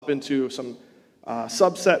into some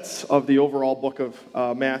subsets of the overall book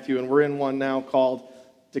of Matthew, and we're in one now called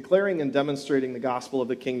Declaring and Demonstrating the Gospel of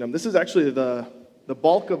the Kingdom. This is actually the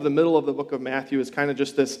bulk of the middle of the book of Matthew is kind of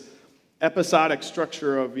just this episodic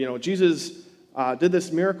structure of, Jesus did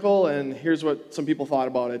this miracle, and here's what some people thought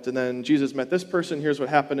about it. And then Jesus met this person, here's what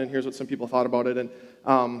happened, and here's what some people thought about it.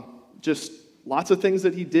 And just lots of things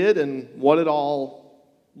that he did and what it all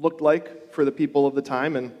looked like for the people of the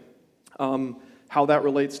time, and how that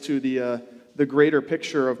relates to the greater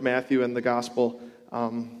picture of Matthew and the gospel.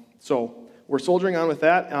 So we're soldiering on with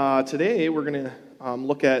that. Today we're going to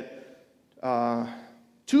look at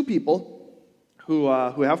two people who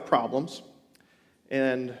have problems,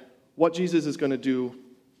 and what Jesus is going to do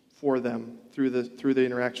for them through the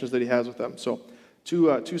interactions that he has with them. So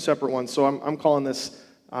two separate ones. So I'm calling this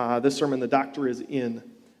sermon "The Doctor is In,"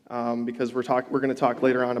 because we're going to talk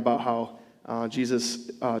later on about how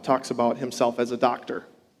Jesus talks about himself as a doctor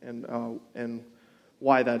and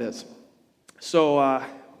why that is. So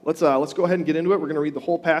let's go ahead and get into it. We're going to read the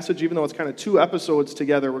whole passage, even though it's kind of two episodes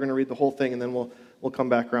together. We're going to read the whole thing, and then we'll come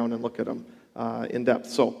back around and look at them in depth.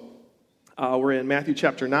 So we're in Matthew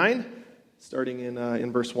chapter 9, starting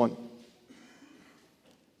in verse 1.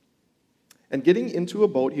 And getting into a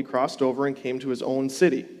boat, he crossed over and came to his own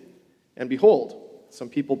city. And behold, some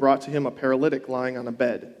people brought to him a paralytic lying on a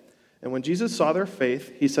bed. And when Jesus saw their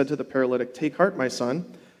faith, he said to the paralytic, "Take heart, my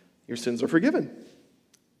son, your sins are forgiven."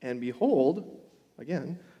 And behold,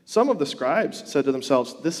 again, some of the scribes said to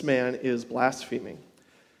themselves, "This man is blaspheming."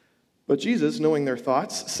 But Jesus, knowing their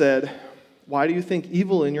thoughts, said, "Why do you think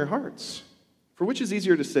evil in your hearts? For which is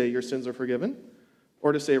easier to say, 'Your sins are forgiven,'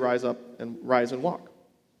 or to say, 'Rise and walk'?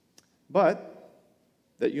 But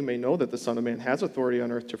that you may know that the Son of Man has authority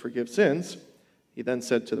on earth to forgive sins," he then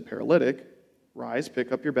said to the paralytic, "Rise,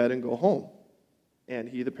 pick up your bed, and go home." And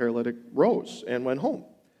he, the paralytic, rose and went home.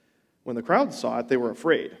 When the crowd saw it, they were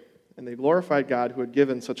afraid, and they glorified God who had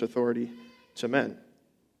given such authority to men.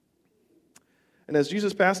 And as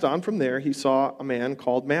Jesus passed on from there, he saw a man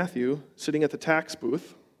called Matthew sitting at the tax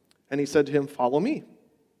booth, and he said to him, "Follow me."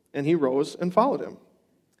 And he rose and followed him.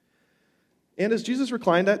 And as Jesus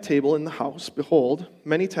reclined at table in the house, behold,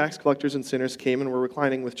 many tax collectors and sinners came and were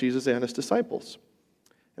reclining with Jesus and his disciples.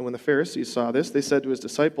 And when the Pharisees saw this, they said to his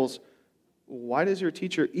disciples, "Why does your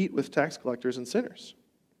teacher eat with tax collectors and sinners?"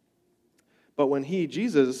 But when he,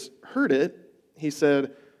 Jesus, heard it, he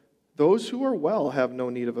said, "Those who are well have no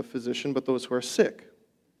need of a physician, but those who are sick.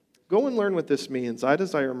 Go and learn what this means. I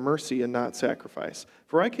desire mercy and not sacrifice,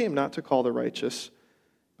 for I came not to call the righteous,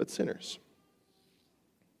 but sinners."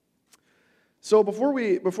 So before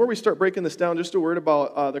we start breaking this down, just a word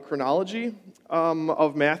about the chronology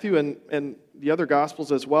of Matthew and the other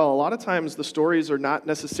Gospels as well. A lot of times the stories are not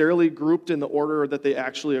necessarily grouped in the order that they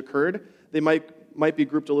actually occurred. They might be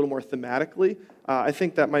grouped a little more thematically. I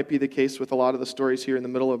think that might be the case with a lot of the stories here in the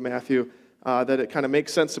middle of Matthew, that it kind of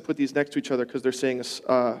makes sense to put these next to each other because they're saying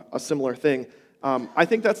a similar thing. I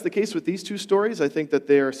think that's the case with these two stories. I think that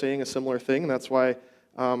they are saying a similar thing, and that's why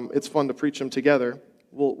it's fun to preach them together.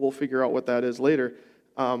 We'll figure out what that is later.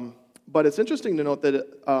 But it's interesting to note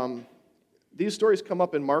that these stories come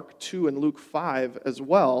up in Mark 2 and Luke 5 as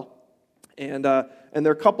well, and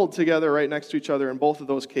they're coupled together right next to each other in both of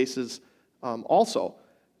those cases also.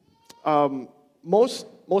 Most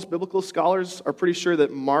biblical scholars are pretty sure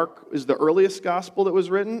that Mark is the earliest gospel that was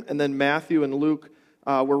written, and then Matthew and Luke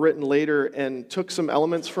were written later and took some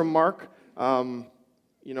elements from Mark,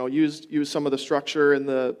 used some of the structure and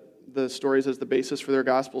the stories as the basis for their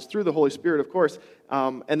gospels through the Holy Spirit, of course,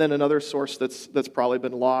 and then another source that's probably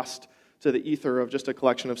been lost to the ether of just a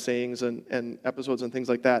collection of sayings and episodes and things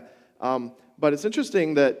like that. But it's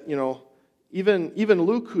interesting that even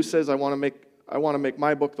Luke, who says, I want to make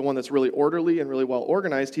my book the one that's really orderly and really well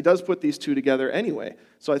organized, he does put these two together anyway.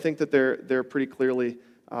 So I think that they're pretty clearly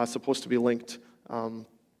supposed to be linked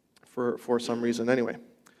for some reason anyway.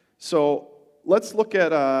 So let's look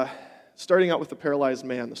at starting out with the paralyzed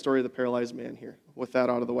man, the story of the paralyzed man here, with that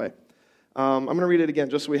out of the way. I'm going to read it again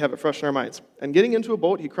just so we have it fresh in our minds. "And getting into a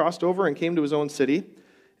boat, he crossed over and came to his own city.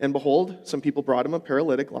 And behold, some people brought him a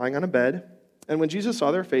paralytic lying on a bed. And when Jesus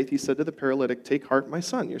saw their faith, he said to the paralytic, 'Take heart, my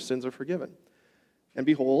son, your sins are forgiven.' And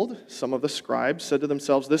behold, some of the scribes said to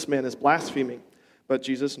themselves, 'This man is blaspheming.' But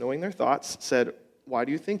Jesus, knowing their thoughts, said, 'Why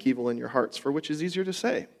do you think evil in your hearts? For which is easier to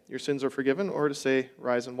say, 'Your sins are forgiven,' or to say,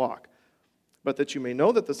 'Rise and walk'? But that you may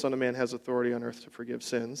know that the Son of Man has authority on earth to forgive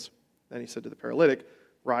sins.' Then he said to the paralytic,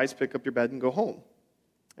 'Rise, pick up your bed, and go home.'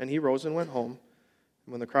 And he rose and went home.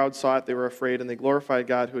 And when the crowd saw it, they were afraid, and they glorified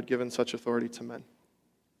God who had given such authority to men."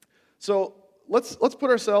 So let's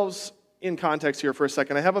put ourselves in context here for a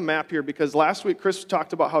second. I have a map here because last week Chris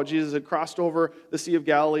talked about how Jesus had crossed over the Sea of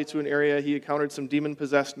Galilee to an area. He encountered some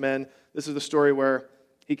demon-possessed men. This is the story where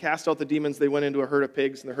he cast out the demons. They went into a herd of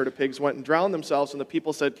pigs, and the herd of pigs went and drowned themselves, and the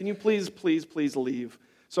people said, "Can you please leave?"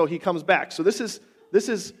 So he comes back. So this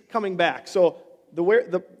is coming back. So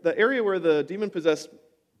the area where the demon-possessed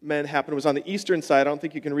men happened was on the eastern side. I don't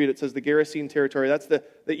think you can read it. It says the Gerasene territory. That's the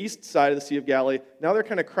east side of the Sea of Galilee. Now they're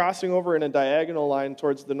kind of crossing over in a diagonal line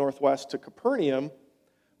towards the northwest to Capernaum,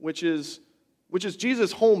 which is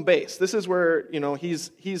Jesus' home base. This is where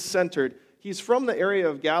he's centered. He's from the area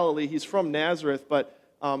of Galilee. He's from Nazareth, but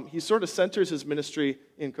he sort of centers his ministry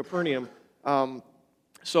in Capernaum.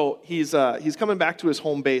 So he's coming back to his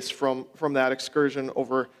home base from that excursion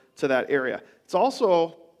over to that area. It's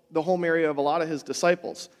also the home area of a lot of his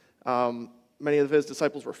disciples. Many of his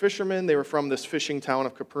disciples were fishermen. They were from this fishing town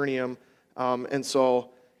of Capernaum, and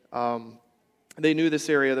so they knew this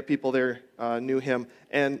area. The people there knew him.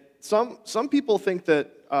 And some people think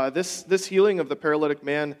that this healing of the paralytic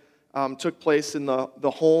man took place in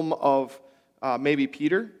the home of maybe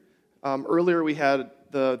Peter. Earlier we had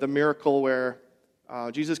the miracle where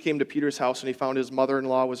Jesus came to Peter's house and he found his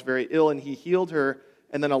mother-in-law was very ill and he healed her.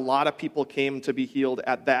 And then a lot of people came to be healed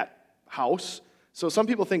at that house. So some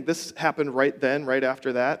people think this happened right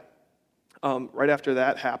after that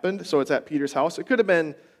happened. So it's at Peter's house. It could have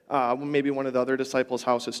been maybe one of the other disciples'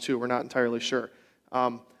 houses too. We're not entirely sure.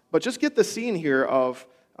 But just get the scene here of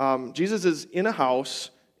Jesus is in a house,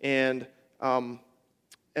 and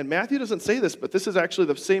Matthew doesn't say this, but this is actually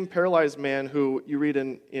the same paralyzed man who you read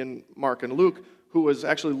in Mark and Luke, who was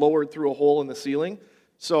actually lowered through a hole in the ceiling.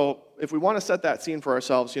 So if we want to set that scene for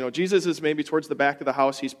ourselves, Jesus is maybe towards the back of the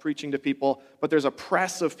house. He's preaching to people, but there's a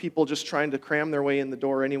press of people just trying to cram their way in the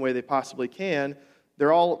door any way they possibly can.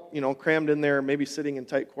 They're all, crammed in there, maybe sitting in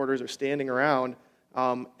tight quarters or standing around.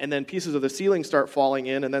 And then pieces of the ceiling start falling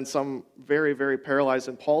in, and then some very, very paralyzed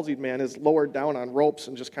and palsied man is lowered down on ropes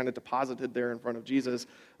and just kind of deposited there in front of Jesus.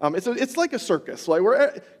 It's like a circus. Like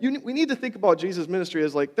we need to think about Jesus' ministry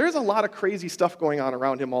as like there's a lot of crazy stuff going on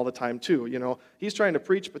around him all the time too. He's trying to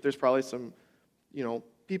preach, but there's probably some,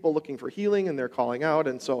 people looking for healing and they're calling out,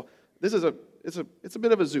 and so this is it's a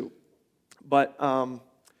bit of a zoo. But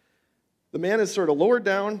the man is sort of lowered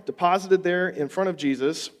down, deposited there in front of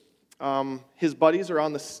Jesus. His buddies are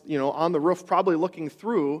on the roof, probably looking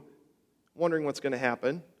through, wondering what's going to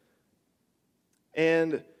happen.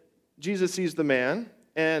 And Jesus sees the man,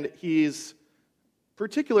 and he's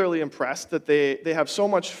particularly impressed that they have so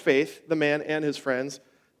much faith, the man and his friends,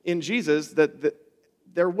 in Jesus that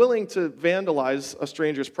they're willing to vandalize a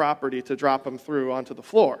stranger's property to drop him through onto the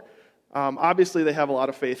floor. Obviously, they have a lot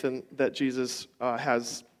of faith in that Jesus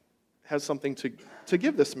has something to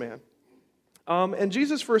give this man. And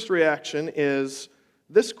Jesus' first reaction is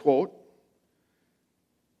this quote,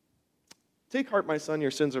 "Take heart, my son,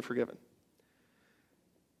 your sins are forgiven."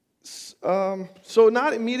 So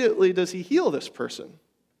not immediately does he heal this person.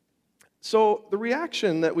 So the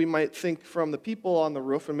reaction that we might think from the people on the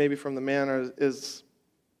roof and maybe from the man is,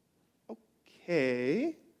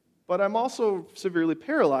 okay, but I'm also severely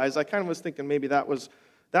paralyzed. I kind of was thinking maybe that was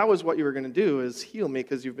what you were going to do, is heal me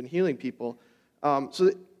because you've been healing people.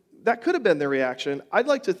 So that could have been their reaction. I'd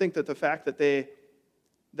like to think that the fact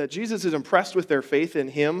that Jesus is impressed with their faith in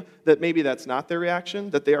him, that maybe that's not their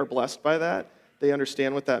reaction, that they are blessed by that. They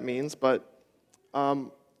understand what that means. But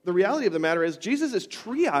the reality of the matter is Jesus is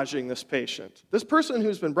triaging this patient. This person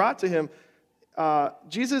who's been brought to him,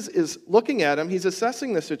 Jesus is looking at him. He's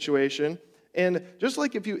assessing the situation. And just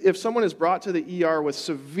like if someone is brought to the ER with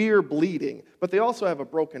severe bleeding, but they also have a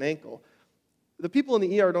broken ankle, the people in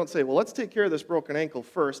the ER don't say, well, let's take care of this broken ankle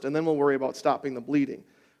first, and then we'll worry about stopping the bleeding.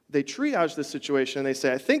 They triage the situation, and they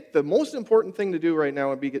say, I think the most important thing to do right now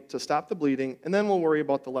would be to stop the bleeding, and then we'll worry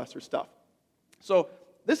about the lesser stuff. So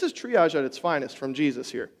this is triage at its finest from Jesus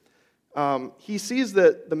here. He sees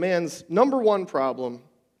that the man's number one problem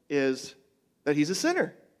is that he's a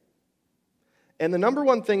sinner. And the number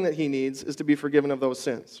one thing that he needs is to be forgiven of those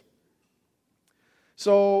sins.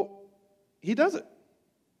 So he does it.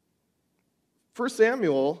 1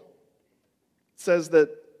 Samuel says that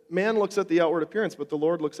man looks at the outward appearance, but the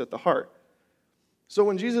Lord looks at the heart. So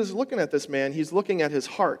when Jesus is looking at this man, he's looking at his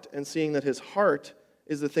heart and seeing that his heart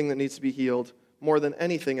is the thing that needs to be healed more than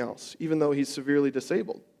anything else, even though he's severely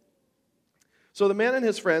disabled. So the man and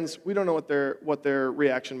his friends, we don't know what their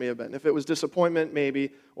reaction may have been. If it was disappointment,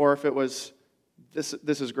 maybe, or if it was, this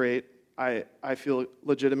is great, I feel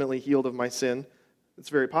legitimately healed of my sin. It's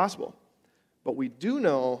very possible. But we do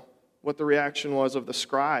know what the reaction was of the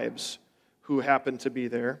scribes who happened to be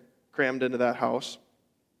there, crammed into that house.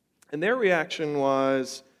 And their reaction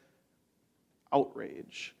was,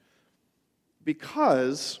 outrage.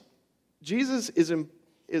 Because Jesus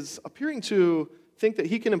is appearing to think that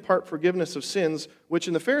he can impart forgiveness of sins, which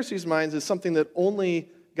in the Pharisees' minds is something that only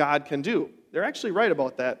God can do. They're actually right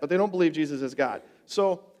about that, but they don't believe Jesus is God.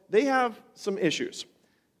 So they have some issues.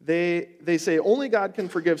 They say only God can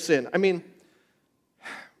forgive sin. I mean,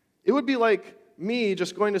 it would be like me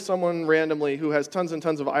just going to someone randomly who has tons and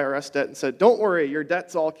tons of IRS debt and said, don't worry, your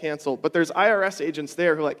debt's all canceled. But there's IRS agents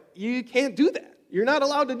there who are like, you can't do that. You're not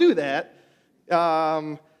allowed to do that.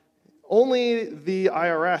 Only the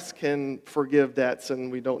IRS can forgive debts,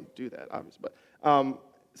 and we don't do that, obviously. But,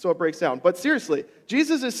 so it breaks down. But seriously,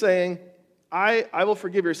 Jesus is saying, I will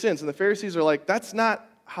forgive your sins. And the Pharisees are like, that's not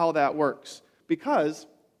how that works. Because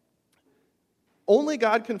only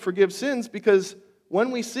God can forgive sins, because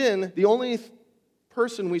when we sin, the only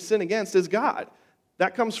person we sin against is God.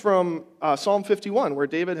 That comes from Psalm 51, where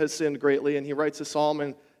David has sinned greatly, and he writes a psalm,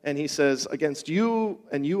 and he says, against you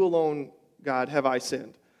and you alone, God, have I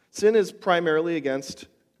sinned. Sin is primarily against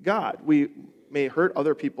God. We may hurt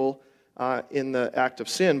other people in the act of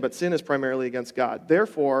sin, but sin is primarily against God.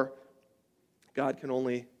 Therefore, God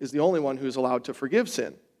is the only one who is allowed to forgive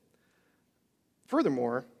sin.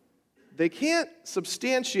 Furthermore, they can't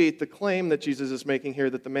substantiate the claim that Jesus is making here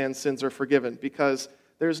that the man's sins are forgiven, because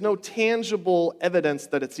there's no tangible evidence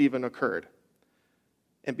that it's even occurred.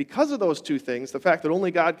 And because of those two things, the fact that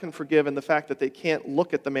only God can forgive and the fact that they can't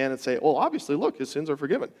look at the man and say, oh, obviously, look, his sins are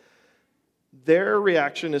forgiven, their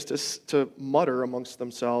reaction is to mutter amongst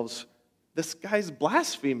themselves, this guy's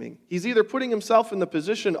blaspheming. He's either putting himself in the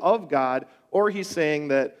position of God, or he's saying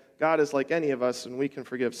that God is like any of us and we can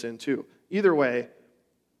forgive sin too. Either way,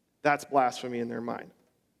 that's blasphemy in their mind.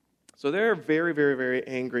 So they're very, very, very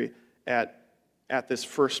angry at this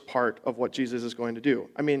first part of what Jesus is going to do.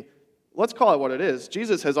 I mean, let's call it what it is.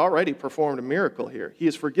 Jesus has already performed a miracle here. He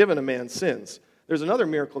has forgiven a man's sins. There's another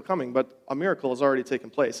miracle coming, but a miracle has already taken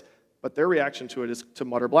place. But their reaction to it is to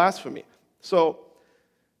mutter blasphemy. So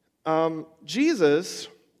Jesus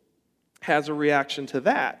has a reaction to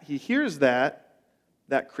that. He hears that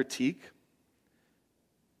critique,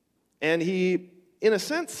 and he, in a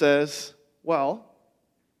sense, says, well,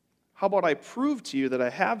 how about I prove to you that I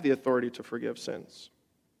have the authority to forgive sins?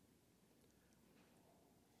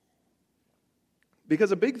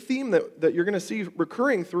 Because a big theme that you're going to see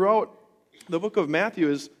recurring throughout the book of Matthew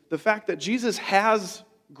is the fact that Jesus has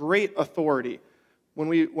great authority. When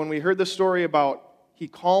we heard the story about he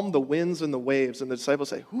calmed the winds and the waves, and the disciples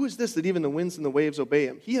say, who is this that even the winds and the waves obey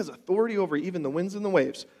him? He has authority over even the winds and the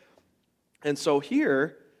waves. And so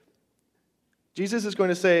here, Jesus is going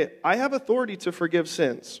to say, I have authority to forgive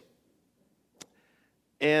sins.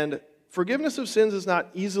 And forgiveness of sins is not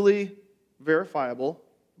easily verifiable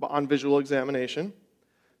on visual examination.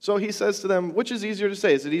 So he says to them, which is easier to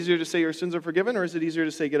say? Is it easier to say your sins are forgiven, or is it easier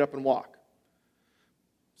to say get up and walk?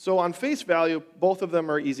 So on face value, both of them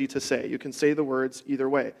are easy to say. You can say the words either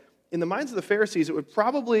way. In the minds of the Pharisees, it would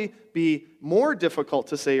probably be more difficult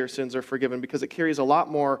to say your sins are forgiven because it carries a lot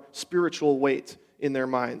more spiritual weight in their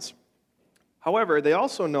minds. However, they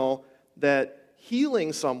also know that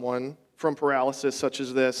healing someone from paralysis such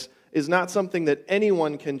as this is not something that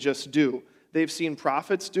anyone can just do. They've seen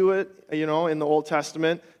prophets do it, in the Old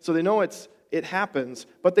Testament, so they know it happens.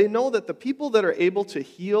 But they know that the people that are able to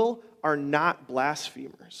heal are not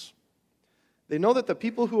blasphemers. They know that the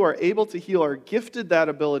people who are able to heal are gifted that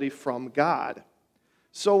ability from God.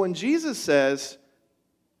 So when Jesus says,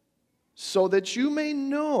 so that you may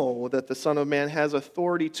know that the Son of Man has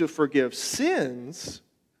authority to forgive sins,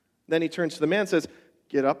 then he turns to the man and says,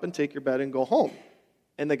 get up and take your bed and go home.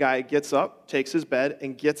 And the guy gets up, takes his bed,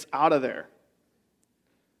 and gets out of there.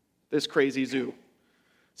 This crazy zoo.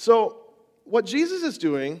 So what Jesus is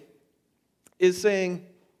doing is saying,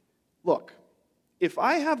 look, if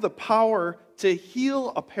I have the power to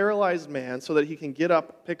heal a paralyzed man so that he can get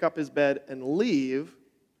up, pick up his bed, and leave,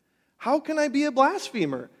 how can I be a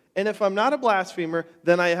blasphemer? And if I'm not a blasphemer,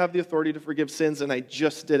 then I have the authority to forgive sins, and I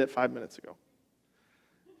just did it 5 minutes ago.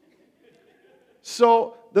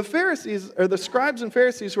 So the Pharisees, or the scribes and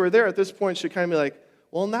Pharisees who are there at this point should kind of be like,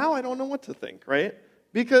 well, now I don't know what to think, right?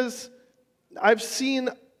 Because I've seen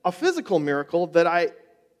a physical miracle that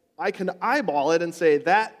I can eyeball it and say,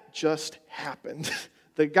 that just happened.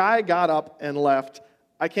 The guy got up and left.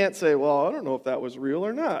 I can't say, well, I don't know if that was real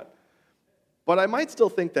or not. But I might still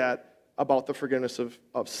think that about the forgiveness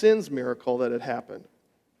of sins miracle that had happened.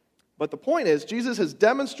 But the point is, Jesus has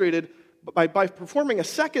demonstrated, by performing a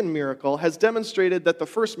second miracle, has demonstrated that the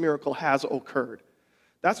first miracle has occurred.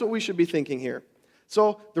 That's what we should be thinking here.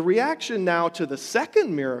 So the reaction now to the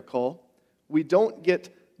second miracle, we don't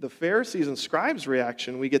get the Pharisees and scribes'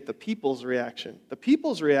 reaction, we get the people's reaction. The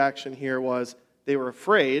people's reaction here was they were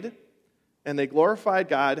afraid, and they glorified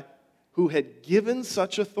God who had given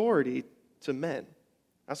such authority to men.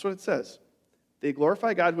 That's what it says. They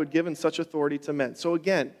glorify God who had given such authority to men. So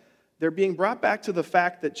again, they're being brought back to the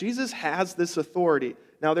fact that Jesus has this authority.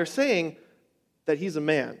 Now they're saying that he's a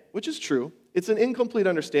man, which is true. It's an incomplete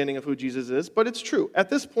understanding of who Jesus is, but it's true. At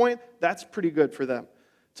this point, that's pretty good for them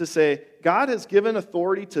to say, God has given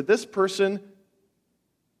authority to this person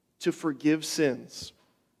to forgive sins.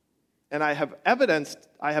 And I have evidence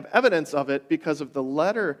of it because of the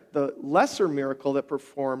lesser miracle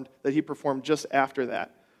that he performed just after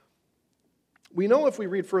that. We know if we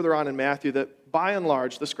read further on in Matthew that by and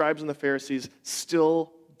large, the scribes and the Pharisees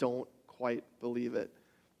still don't quite believe it.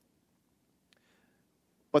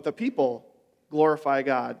 But the people glorify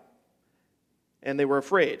God, and they were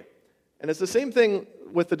afraid. And it's the same thing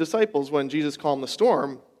with the disciples when Jesus calmed the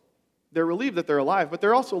storm. They're relieved that they're alive, but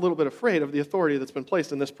they're also a little bit afraid of the authority that's been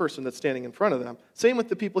placed in this person that's standing in front of them. Same with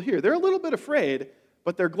the people here. They're a little bit afraid,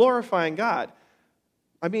 but they're glorifying God.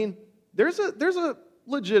 I mean, there's a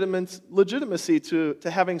legitimacy to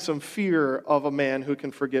having some fear of a man who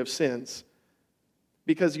can forgive sins,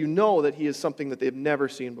 because you know that he is something that they've never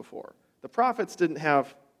seen before. The prophets didn't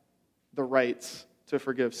have the rights to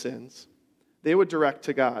forgive sins. They would direct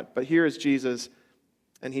to God, but here is Jesus,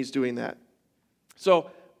 and he's doing that.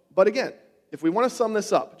 But again, if we want to sum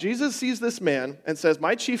this up, Jesus sees this man and says,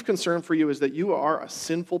 my chief concern for you is that you are a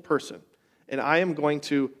sinful person, and I am going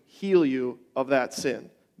to heal you of that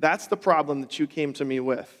sin. That's the problem that you came to me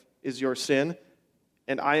with, is your sin,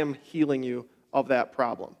 and I am healing you of that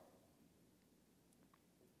problem.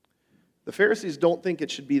 The Pharisees don't think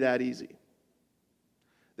it should be that easy.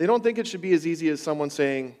 They don't think it should be as easy as someone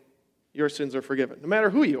saying, your sins are forgiven, no matter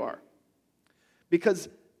who you are. Because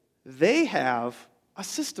they have a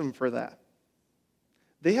system for that.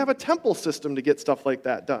 They have a temple system to get stuff like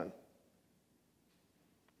that done.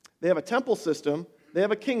 They have a temple system. They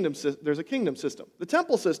have a kingdom system. There's a kingdom system. The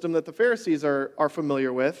temple system that the Pharisees are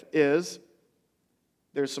familiar with is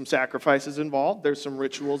there's some sacrifices involved. There's some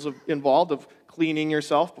rituals involved of cleaning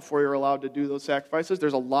yourself before you're allowed to do those sacrifices.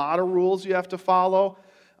 There's a lot of rules you have to follow.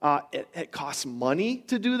 It costs money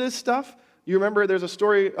to do this stuff. You remember there's a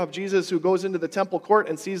story of Jesus who goes into the temple court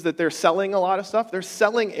and sees that they're selling a lot of stuff. They're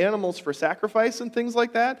selling animals for sacrifice and things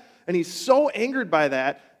like that. And he's so angered by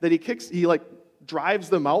that he drives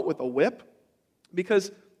them out with a whip,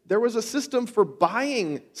 because there was a system for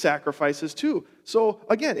buying sacrifices too. So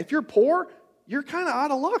again, if you're poor, you're kind of out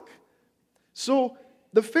of luck. So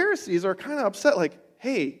the Pharisees are kind of upset, like,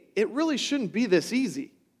 hey, it really shouldn't be this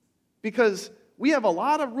easy, because we have a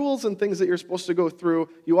lot of rules and things that you're supposed to go through.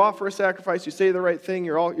 You offer a sacrifice, you say the right thing,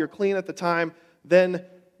 you're clean at the time. Then,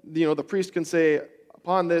 the priest can say,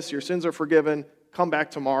 upon this, your sins are forgiven. Come back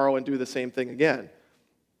tomorrow and do the same thing again.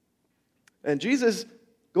 And Jesus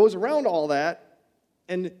goes around all that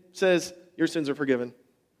and says, your sins are forgiven.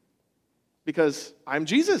 Because I'm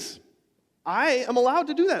Jesus. I am allowed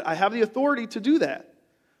to do that. I have the authority to do that.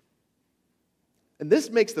 And this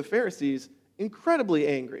makes the Pharisees incredibly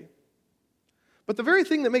angry. But the very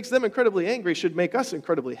thing that makes them incredibly angry should make us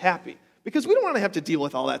incredibly happy, because we don't want to have to deal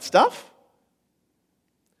with all that stuff.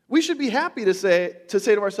 We should be happy to say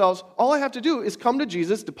to ourselves, all I have to do is come to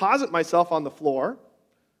Jesus, deposit myself on the floor,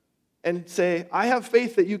 and say, I have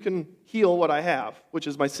faith that you can heal what I have, which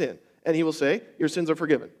is my sin. And he will say, your sins are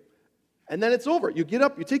forgiven. And then it's over. You get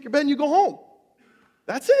up, you take your bed, and you go home.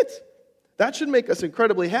 That's it. That should make us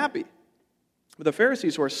incredibly happy. But the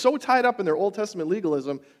Pharisees, who are so tied up in their Old Testament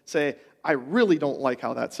legalism, say, I really don't like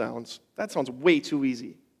how that sounds. That sounds way too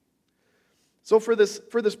easy. So for this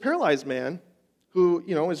paralyzed man who,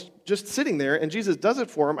 is just sitting there and Jesus does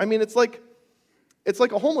it for him, I mean, it's like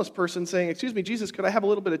a homeless person saying, excuse me, Jesus, could I have a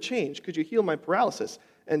little bit of change? Could you heal my paralysis?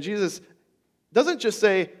 And Jesus doesn't just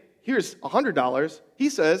say, here's $100. He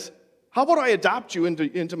says, how about I adopt you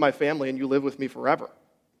into my family and you live with me forever?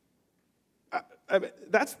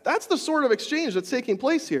 That's the sort of exchange that's taking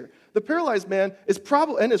place here. The paralyzed man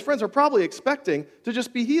and his friends are probably expecting to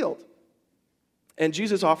just be healed. And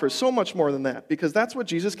Jesus offers so much more than that, because that's what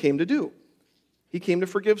Jesus came to do. He came to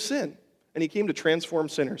forgive sin, and he came to transform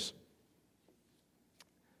sinners.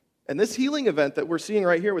 And this healing event that we're seeing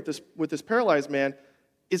right here with this paralyzed man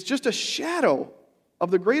is just a shadow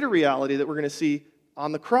of the greater reality that we're going to see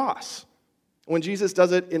on the cross, when Jesus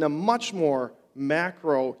does it in a much more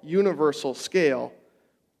macro, universal scale.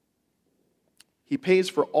 He pays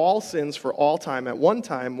for all sins for all time, at one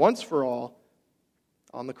time, once for all,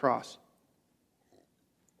 on the cross.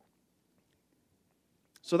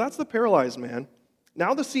 So that's the paralyzed man.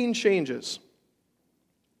 Now the scene changes.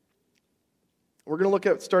 We're going to look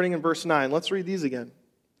at starting in verse 9. Let's read these again.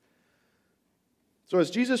 So as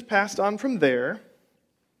Jesus passed on from there,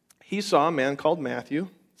 he saw a man called Matthew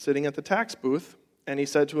sitting at the tax booth, and he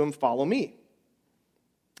said to him, "Follow me."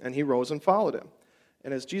 And he rose and followed him.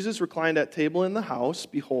 And as Jesus reclined at table in the house,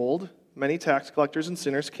 behold, many tax collectors and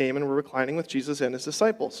sinners came and were reclining with Jesus and his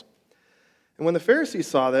disciples. And when the Pharisees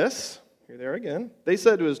saw this, here they are again, they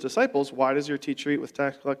said to his disciples, "Why does your teacher eat with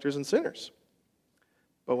tax collectors and sinners?"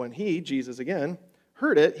 But when he, Jesus again,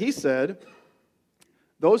 heard it, he said,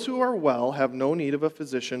 "Those who are well have no need of a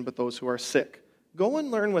physician, but those who are sick. Go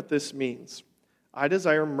and learn what this means. I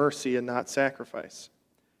desire mercy and not sacrifice.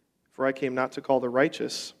 For I came not to call the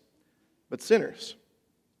righteous, but sinners."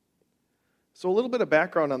 So a little bit of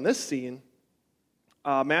background on this scene.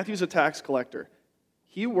 Matthew's a tax collector.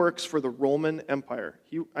 He works for the Roman Empire.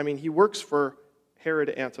 He works for Herod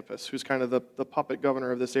Antipas, who's kind of the puppet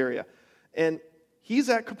governor of this area. And he's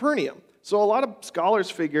at Capernaum. So a lot of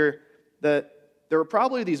scholars figure that there were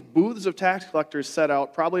probably these booths of tax collectors set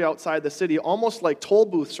out, probably outside the city, almost like toll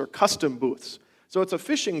booths or custom booths. So it's a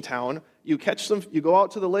fishing town. You go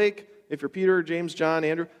out to the lake. If you're Peter, James, John,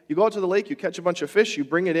 Andrew, you go out to the lake, you catch a bunch of fish, you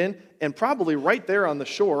bring it in, and probably right there on the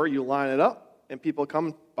shore, you line it up, and people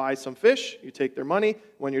come buy some fish, you take their money.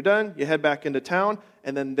 When you're done, you head back into town,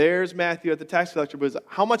 and then there's Matthew at the tax collector booth.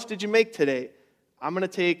 "How much did you make today?" "I'm going to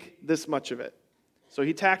take this much of it." So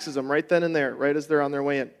he taxes them right then and there, right as they're on their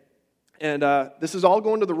way in. And this is all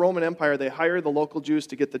going to the Roman Empire. They hire the local Jews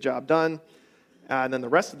to get the job done, and then the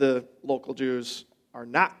rest of the local Jews are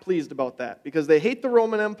not pleased about that because they hate the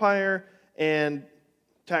Roman Empire, and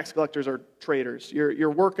tax collectors are traitors. You're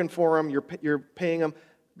working for them, you're paying them.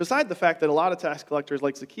 Beside the fact that a lot of tax collectors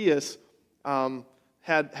like Zacchaeus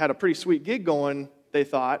had a pretty sweet gig going, they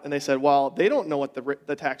thought, and they said, well, they don't know what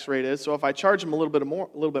the tax rate is, so if I charge them a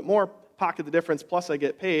little bit more, pocket the difference, plus I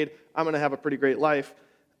get paid, I'm going to have a pretty great life.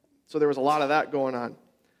 So there was a lot of that going on.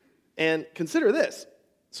 And consider this.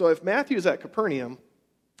 So if Matthew's at Capernaum,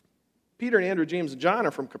 Peter and Andrew, James, and John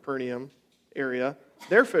are from Capernaum area.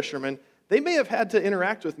 They're fishermen. They may have had to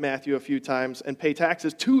interact with Matthew a few times and pay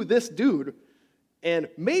taxes to this dude, and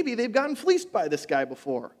maybe they've gotten fleeced by this guy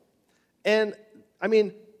before. And,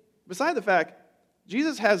 beside the fact,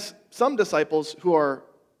 Jesus has some disciples who are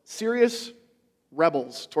serious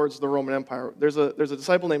rebels towards the Roman Empire. There's a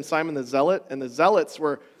disciple named Simon the Zealot, and the Zealots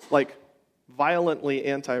were, violently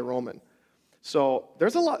anti-Roman. So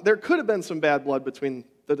there could have been some bad blood between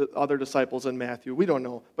the other disciples and Matthew. We don't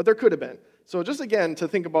know, but there could have been. So just again, to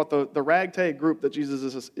think about the ragtag group that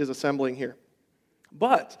Jesus is assembling here.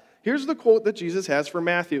 But here's the quote that Jesus has for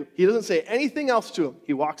Matthew. He doesn't say anything else to him.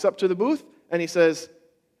 He walks up to the booth and he says,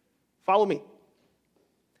 "Follow me."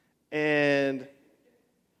 And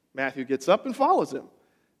Matthew gets up and follows him.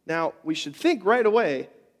 Now, we should think right away,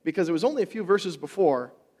 because it was only a few verses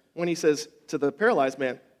before when he says to the paralyzed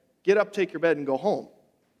man, "Get up, take your bed, and go home."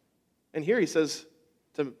 And here he says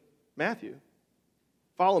to Matthew,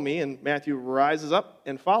 "Follow me," and Matthew rises up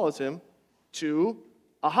and follows him to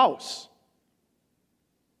a house.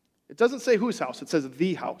 It doesn't say whose house, it says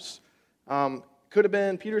the house. Could have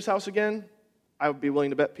been Peter's house again. I would be willing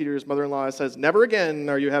to bet Peter's mother-in-law says, "Never again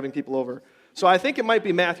are you having people over." So I think it might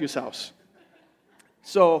be Matthew's house.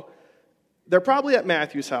 So they're probably at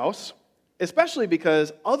Matthew's house, especially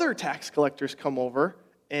because other tax collectors come over,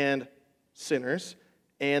 and sinners,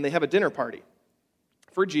 and they have a dinner party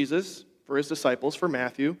for Jesus, for his disciples, for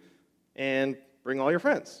Matthew, and bring all your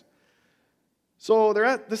friends. So they're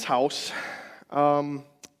at this house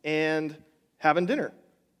and having dinner,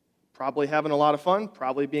 probably having a lot of fun,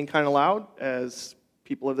 probably being kind of loud, as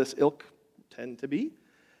people of this ilk tend to be.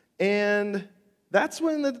 And that's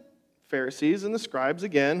when the Pharisees and the scribes,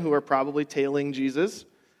 again, who are probably tailing Jesus,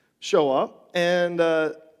 show up, and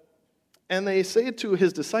they say to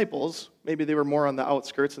his disciples, maybe they were more on the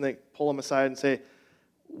outskirts, and they pull him aside and say,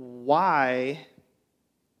 "Why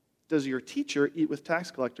does your teacher eat with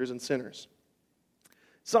tax collectors and sinners?"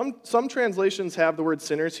 Some translations have the word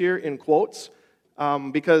sinners here in quotes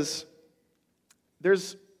because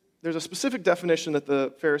there's a specific definition that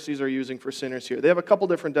the Pharisees are using for sinners here. They have a couple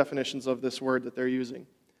different definitions of this word that they're using.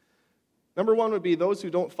 Number one would be those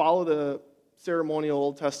who don't follow the ceremonial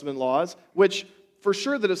Old Testament laws, which for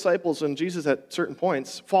sure the disciples and Jesus at certain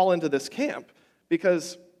points fall into this camp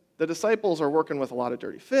because the disciples are working with a lot of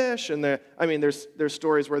dirty fish, and there's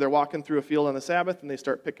stories where they're walking through a field on the Sabbath and they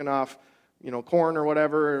start picking off corn or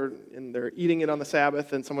whatever, and they're eating it on the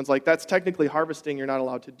Sabbath, and someone's like, "That's technically harvesting, you're not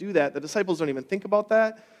allowed to do that." The disciples don't even think about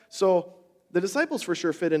that. So the disciples for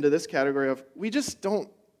sure fit into this category of, we just don't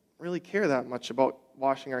really care that much about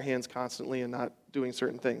washing our hands constantly and not doing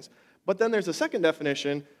certain things. But then there's a second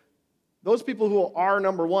definition, those people who are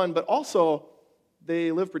number one, but also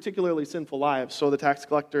they live particularly sinful lives, so the tax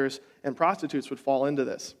collectors and prostitutes would fall into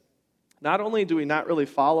this. Not only do we not really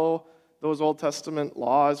follow those Old Testament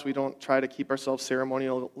laws, we don't try to keep ourselves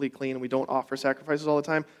ceremonially clean, we don't offer sacrifices all the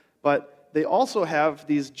time, but they also have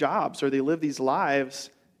these jobs, or they live these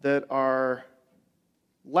lives that are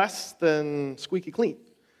less than squeaky clean.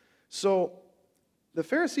 So the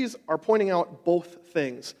Pharisees are pointing out both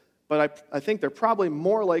things, but I think they're probably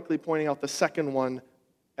more likely pointing out the second one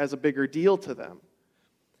as a bigger deal to them.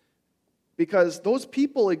 Because those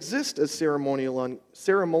people exist as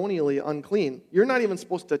ceremonially unclean. You're not even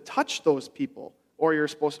supposed to touch those people, or you're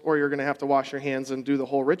going to have to wash your hands and do the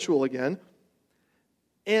whole ritual again.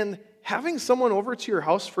 And having someone over to your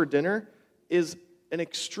house for dinner is an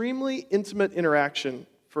extremely intimate interaction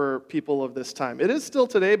for people of this time. It is still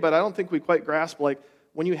today, but I don't think we quite grasp, like,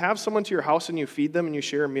 when you have someone to your house and you feed them and you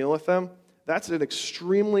share a meal with them, that's an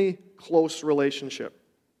extremely close relationship.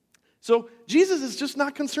 So Jesus is just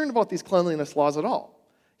not concerned about these cleanliness laws at all.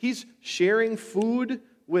 He's sharing food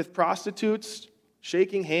with prostitutes,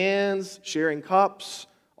 shaking hands, sharing cups,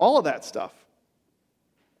 all of that stuff.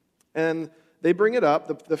 And they bring it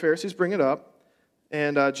up, the Pharisees bring it up,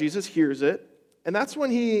 and Jesus hears it. And that's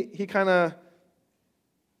when he kind of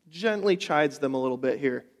gently chides them a little bit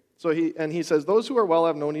here. So he says, "Those who are well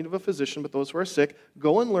have no need of a physician, but those who are sick,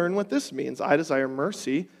 go and learn what this means. I desire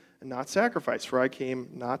mercy and not sacrifice, for I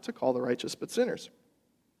came not to call the righteous, but sinners."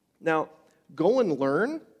 Now, go and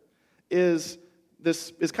learn is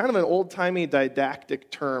kind of an old-timey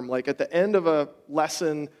didactic term. Like at the end of a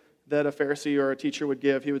lesson that a Pharisee or a teacher would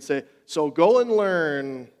give, he would say, "So go and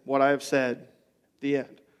learn what I've said," the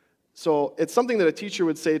end. So it's something that a teacher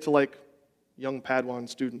would say to like young Padawan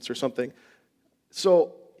students or something.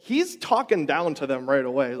 So he's talking down to them right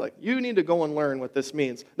away, like, you need to go and learn what this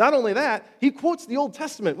means. Not only that, he quotes the Old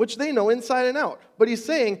Testament, which they know inside and out. But he's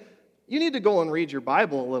saying, you need to go and read your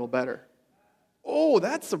Bible a little better. Oh,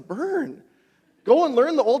 that's a burn. Go and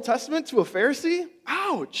learn the Old Testament to a Pharisee?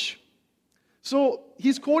 Ouch. So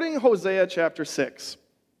he's quoting Hosea chapter 6.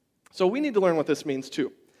 So we need to learn what this means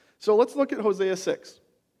too. So let's look at Hosea 6.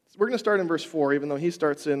 We're going to start in verse 4, even though he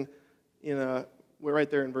starts we're right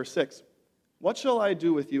there in verse 6. "What shall I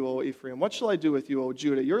do with you, O Ephraim? What shall I do with you, O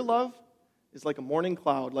Judah? Your love is like a morning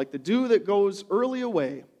cloud, like the dew that goes early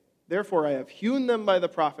away. Therefore I have hewn them by the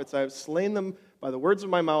prophets. I have slain them by the words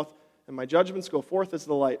of my mouth, and my judgments go forth as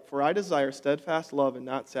the light. For I desire steadfast love and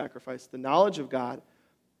not sacrifice, the knowledge of God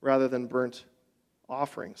rather than burnt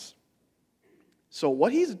offerings." So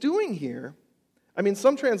what he's doing here,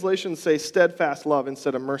 some translations say steadfast love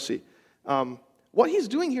instead of mercy. What he's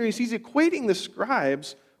doing here is he's equating the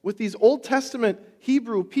scribes with these Old Testament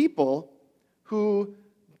Hebrew people who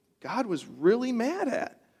God was really mad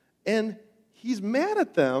at. And he's mad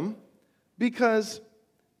at them because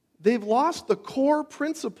they've lost the core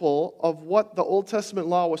principle of what the Old Testament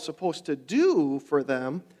law was supposed to do for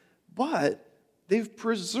them, but they've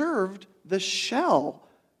preserved the shell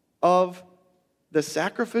of the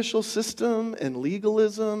sacrificial system and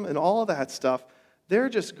legalism and all of that stuff. They're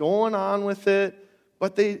just going on with it,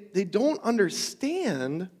 but they don't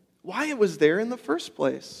understand why it was there in the first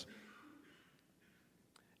place.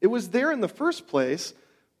 It was there in the first place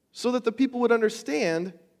so that the people would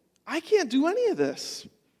understand, I can't do any of this.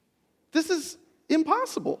 This is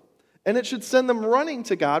impossible. And it should send them running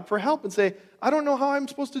to God for help and say, I don't know how I'm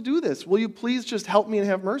supposed to do this. Will you please just help me and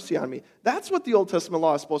have mercy on me? That's what the Old Testament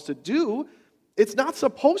law is supposed to do. It's not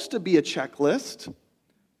supposed to be a checklist,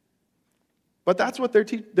 but that's what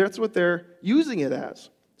they're using it as.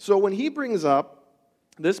 So when he brings up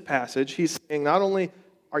this passage, he's saying not only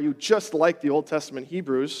are you just like the Old Testament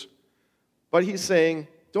Hebrews, but he's saying,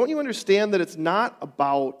 don't you understand that it's not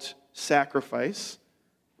about sacrifice?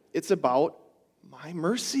 It's about my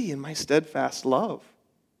mercy and my steadfast love.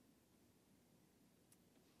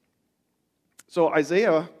 So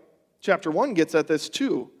Isaiah chapter 1 gets at this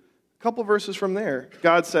too. A couple verses from there,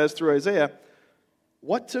 God says through Isaiah,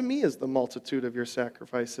 "What to me is the multitude of your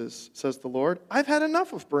sacrifices, says the Lord. I've had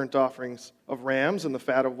enough of burnt offerings of rams and the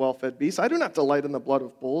fat of well-fed beasts. I do not delight in the blood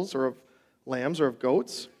of bulls or of lambs or of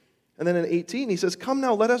goats." And then in 18 he says, "Come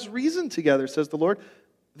now, let us reason together, says the Lord.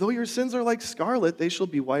 Though your sins are like scarlet, they shall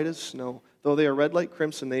be white as snow. Though they are red like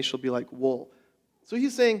crimson, they shall be like wool." So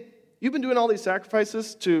he's saying, you've been doing all these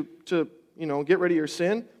sacrifices to get rid of your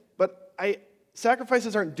sin, but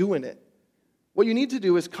sacrifices aren't doing it. What you need to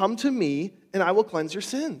do is come to me, and I will cleanse your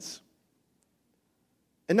sins.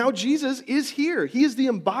 And now Jesus is here. He is the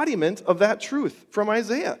embodiment of that truth from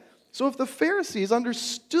Isaiah. So if the Pharisees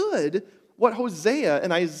understood what Hosea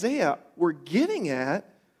and Isaiah were getting at,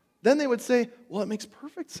 then they would say, well, it makes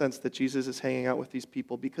perfect sense that Jesus is hanging out with these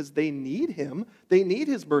people because they need him, they need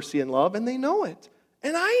his mercy and love, and they know it.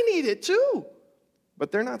 And I need it too.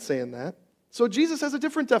 But they're not saying that. So Jesus has a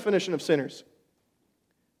different definition of sinners.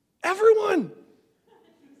 Everyone.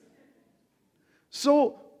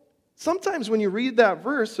 So sometimes when you read that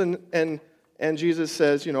verse and Jesus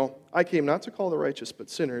says, I came not to call the righteous but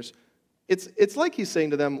sinners, it's like he's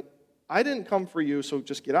saying to them, I didn't come for you, so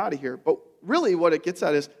just get out of here. But really what it gets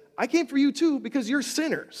at is, I came for you too because you're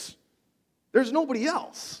sinners. There's nobody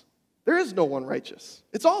else. There is no one righteous.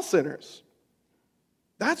 It's all sinners.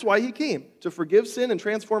 That's why he came, to forgive sin and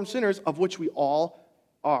transform sinners, of which we all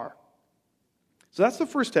are. So that's the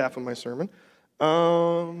first half of my sermon.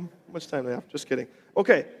 How much time do I have? Just kidding.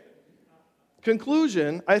 Okay.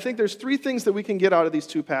 Conclusion, I think there's 3 things that we can get out of these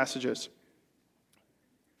 2 passages.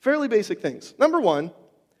 Fairly basic things. Number 1,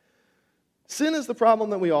 sin is the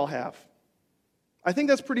problem that we all have. I think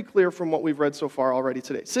that's pretty clear from what we've read so far already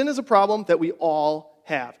today. Sin is a problem that we all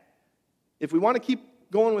have. If we want to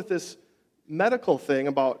keep going with this medical thing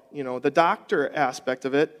about, the doctor aspect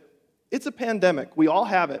of it, it's a pandemic. We all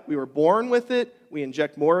have it. We were born with it. We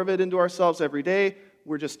inject more of it into ourselves every day.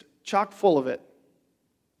 We're just chock full of it.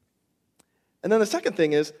 And then the second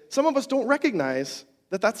thing is, some of us don't recognize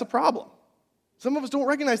that that's a problem. Some of us don't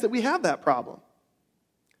recognize that we have that problem.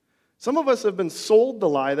 Some of us have been sold the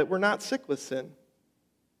lie that we're not sick with sin.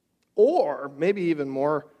 Or, maybe even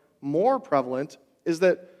more prevalent, is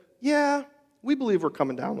that, we believe we're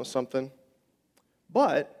coming down with something,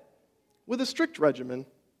 but with a strict regimen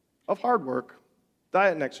of hard work,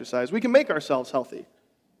 diet and exercise, we can make ourselves healthy.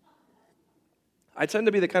 I tend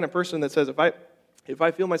to be the kind of person that says if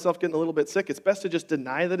I feel myself getting a little bit sick, it's best to just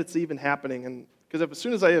deny that it's even happening. And because as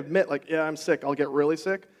soon as I admit, I'm sick, I'll get really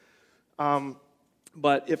sick.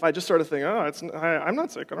 But if I just sort of think, I'm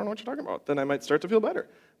not sick, I don't know what you're talking about, then I might start to feel better.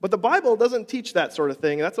 But the Bible doesn't teach that sort of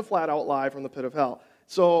thing. That's a flat-out lie from the pit of hell.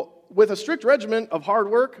 So with a strict regimen of hard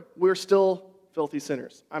work, we're still filthy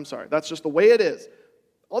sinners. I'm sorry, that's just the way it is.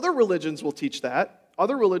 Other religions will teach that.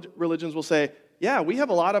 Other religions will say, we have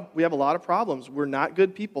a lot of problems. We're not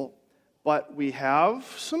good people. But we have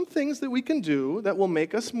some things that we can do that will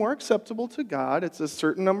make us more acceptable to God. It's a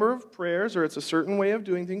certain number of prayers, or it's a certain way of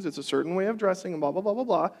doing things. It's a certain way of dressing, and blah, blah, blah, blah,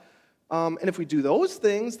 blah. And if we do those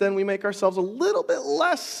things, then we make ourselves a little bit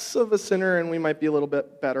less of a sinner, and we might be a little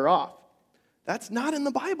bit better off. That's not in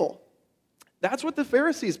the Bible. That's what the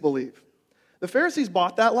Pharisees believe. The Pharisees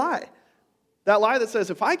bought that lie. That lie that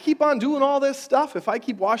says, if I keep on doing all this stuff, if I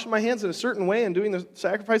keep washing my hands in a certain way and doing the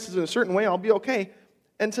sacrifices in a certain way, I'll be okay.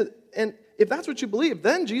 And if that's what you believe,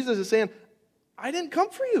 then Jesus is saying, I didn't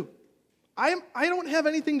come for you. I don't have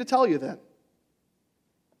anything to tell you then.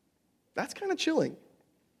 That's kind of chilling.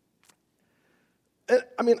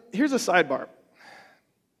 Here's a sidebar.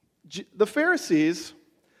 The Pharisees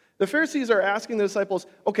are asking the disciples,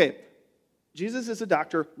 okay, Jesus is a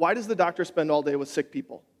doctor. Why does the doctor spend all day with sick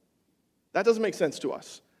people? That doesn't make sense to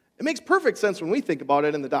us. It makes perfect sense when we think about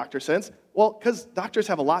it in the doctor sense. Well, because doctors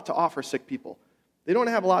have a lot to offer sick people. They don't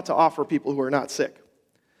have a lot to offer people who are not sick.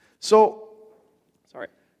 So,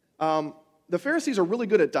 the Pharisees are really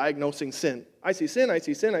good at diagnosing sin. I see sin, I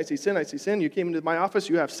see sin, I see sin, I see sin. You came into my office,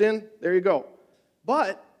 you have sin, there you go.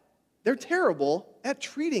 But they're terrible at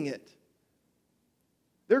treating it.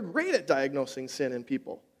 They're great at diagnosing sin in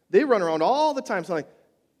people. They run around all the time saying, like,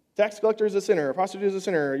 tax collector is a sinner, a prostitute is a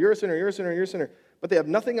sinner, you're a sinner, you're a sinner, you're a sinner. But they have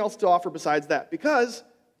nothing else to offer besides that, because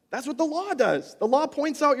that's what the law does. The law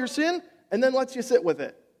points out your sin and then lets you sit with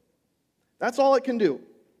it. That's all it can do.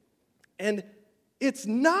 And it's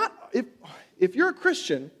not, if you're a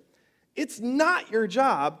Christian, it's not your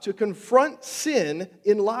job to confront sin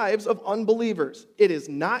in lives of unbelievers. It is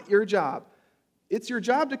not your job. It's your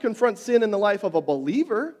job to confront sin in the life of a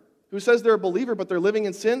believer who says they're a believer but they're living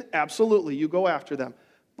in sin. Absolutely, you go after them.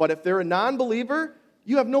 But if they're a non-believer,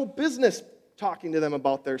 you have no business talking to them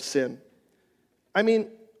about their sin.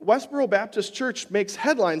 Westboro Baptist Church makes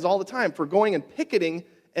headlines all the time for going and picketing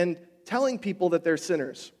and telling people that they're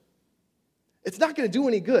sinners. It's not going to do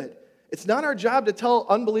any good. It's not our job to tell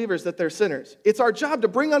unbelievers that they're sinners. It's our job to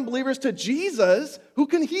bring unbelievers to Jesus who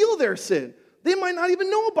can heal their sin. They might not even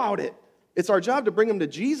know about it. It's our job to bring them to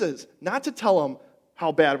Jesus, not to tell them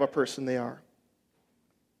how bad of a person they are.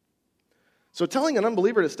 So telling an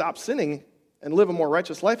unbeliever to stop sinning and live a more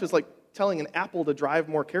righteous life is like telling an apple to drive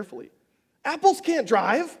more carefully. Apples can't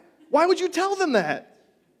drive. Why would you tell them that?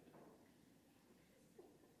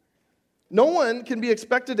 No one can be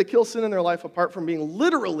expected to kill sin in their life apart from being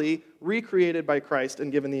literally recreated by Christ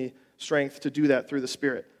and given the strength to do that through the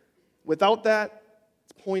Spirit. Without that,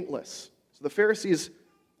 it's pointless. So the Pharisees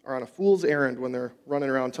are on a fool's errand when they're running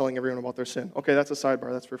around telling everyone about their sin. Okay, that's a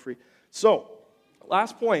sidebar. That's for free. So,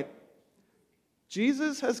 last point.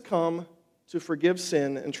 Jesus has come to forgive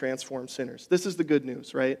sin and transform sinners. This is the good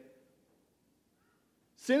news, right?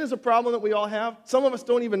 Sin is a problem that we all have. Some of us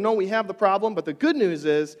don't even know we have the problem, but the good news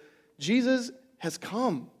is Jesus has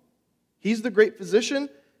come. He's the great physician,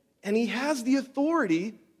 and he has the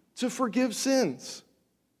authority to forgive sins.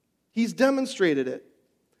 He's demonstrated it.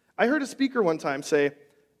 I heard a speaker one time say,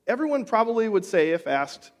 everyone probably would say, if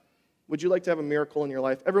asked, would you like to have a miracle in your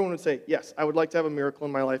life? Everyone would say, yes, I would like to have a miracle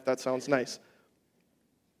in my life. That sounds nice.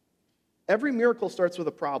 Every miracle starts with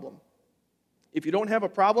a problem. If you don't have a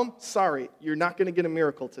problem, sorry, you're not going to get a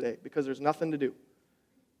miracle today because there's nothing to do.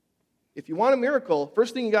 If you want a miracle,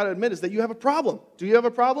 first thing you got to admit is that you have a problem. Do you have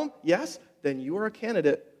a problem? Yes? Then you are a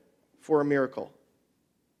candidate for a miracle.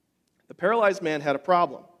 The paralyzed man had a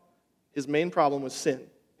problem. His main problem was sin.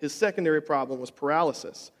 His secondary problem was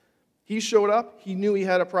paralysis. He showed up. He knew he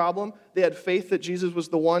had a problem. They had faith that Jesus was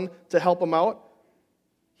the one to help him out.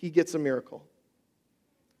 He gets a miracle.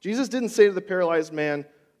 Jesus didn't say to the paralyzed man,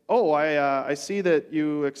 oh, I see that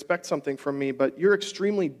you expect something from me, but you're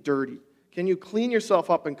extremely dirty. Can you clean yourself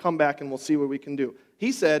up and come back and we'll see what we can do?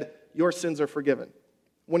 He said, your sins are forgiven.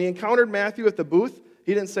 When he encountered Matthew at the booth,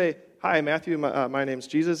 he didn't say, hi, Matthew, my name's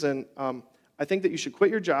Jesus, and I think that you should quit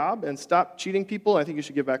your job and stop cheating people. I think you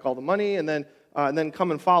should give back all the money and then come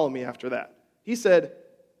and follow me after that. He said,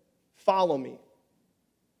 follow me.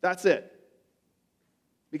 That's it.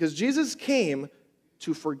 Because Jesus came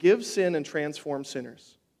to forgive sin and transform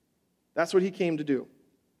sinners. That's what he came to do.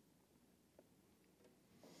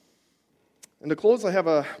 And to close, I have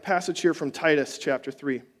a passage here from Titus chapter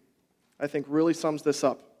 3. I think really sums this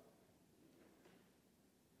up.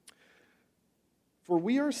 For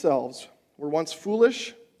we ourselves were once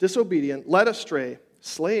foolish, disobedient, led astray,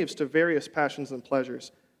 slaves to various passions and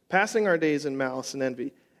pleasures, passing our days in malice and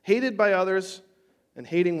envy, hated by others and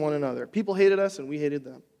hating one another. People hated us and we hated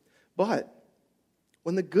them. But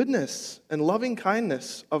when the goodness and loving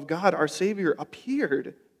kindness of God, our Savior,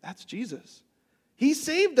 appeared, that's Jesus. He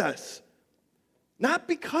saved us, not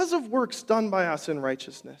because of works done by us in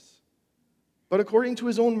righteousness, but according to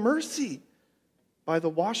his own mercy, by the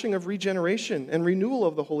washing of regeneration and renewal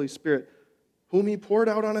of the Holy Spirit, whom he poured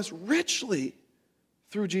out on us richly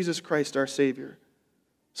through Jesus Christ our Savior,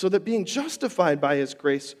 so that being justified by his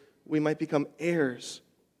grace, we might become heirs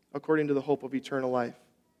according to the hope of eternal life.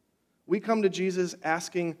 We come to Jesus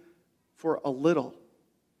asking for a little,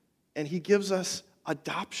 and he gives us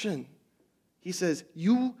adoption. He says,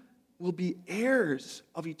 you will be heirs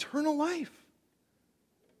of eternal life.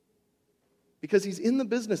 Because he's in the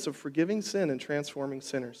business of forgiving sin and transforming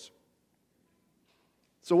sinners.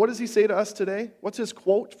 So what does he say to us today? What's his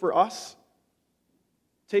quote for us?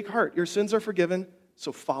 Take heart, your sins are forgiven,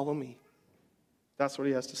 so follow me. That's what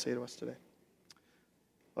he has to say to us today.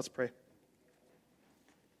 Let's pray.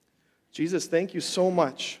 Jesus, thank you so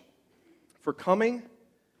much for coming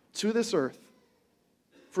to this earth,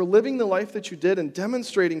 for living the life that you did and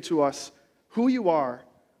demonstrating to us who you are,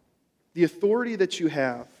 the authority that you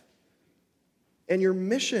have, and your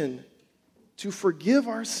mission to forgive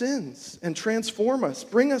our sins and transform us,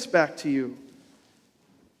 bring us back to you,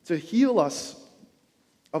 to heal us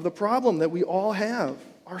of the problem that we all have,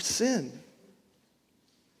 our sin.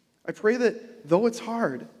 I pray that though it's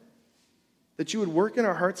hard, that you would work in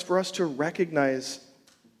our hearts for us to recognize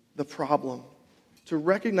the problem, to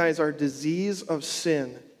recognize our disease of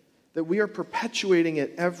sin, that we are perpetuating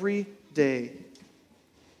it every day,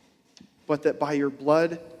 but that by your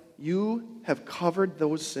blood, you have covered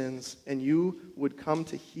those sins, and you would come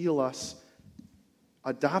to heal us,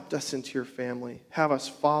 adopt us into your family, have us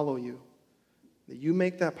follow you. That you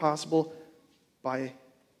make that possible by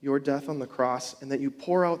your death on the cross, and that you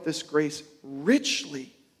pour out this grace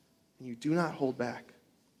richly, and you do not hold back.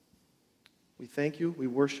 We thank you. We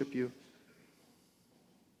worship you.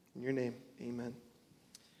 In your name, amen.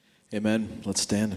 Amen. Let's stand.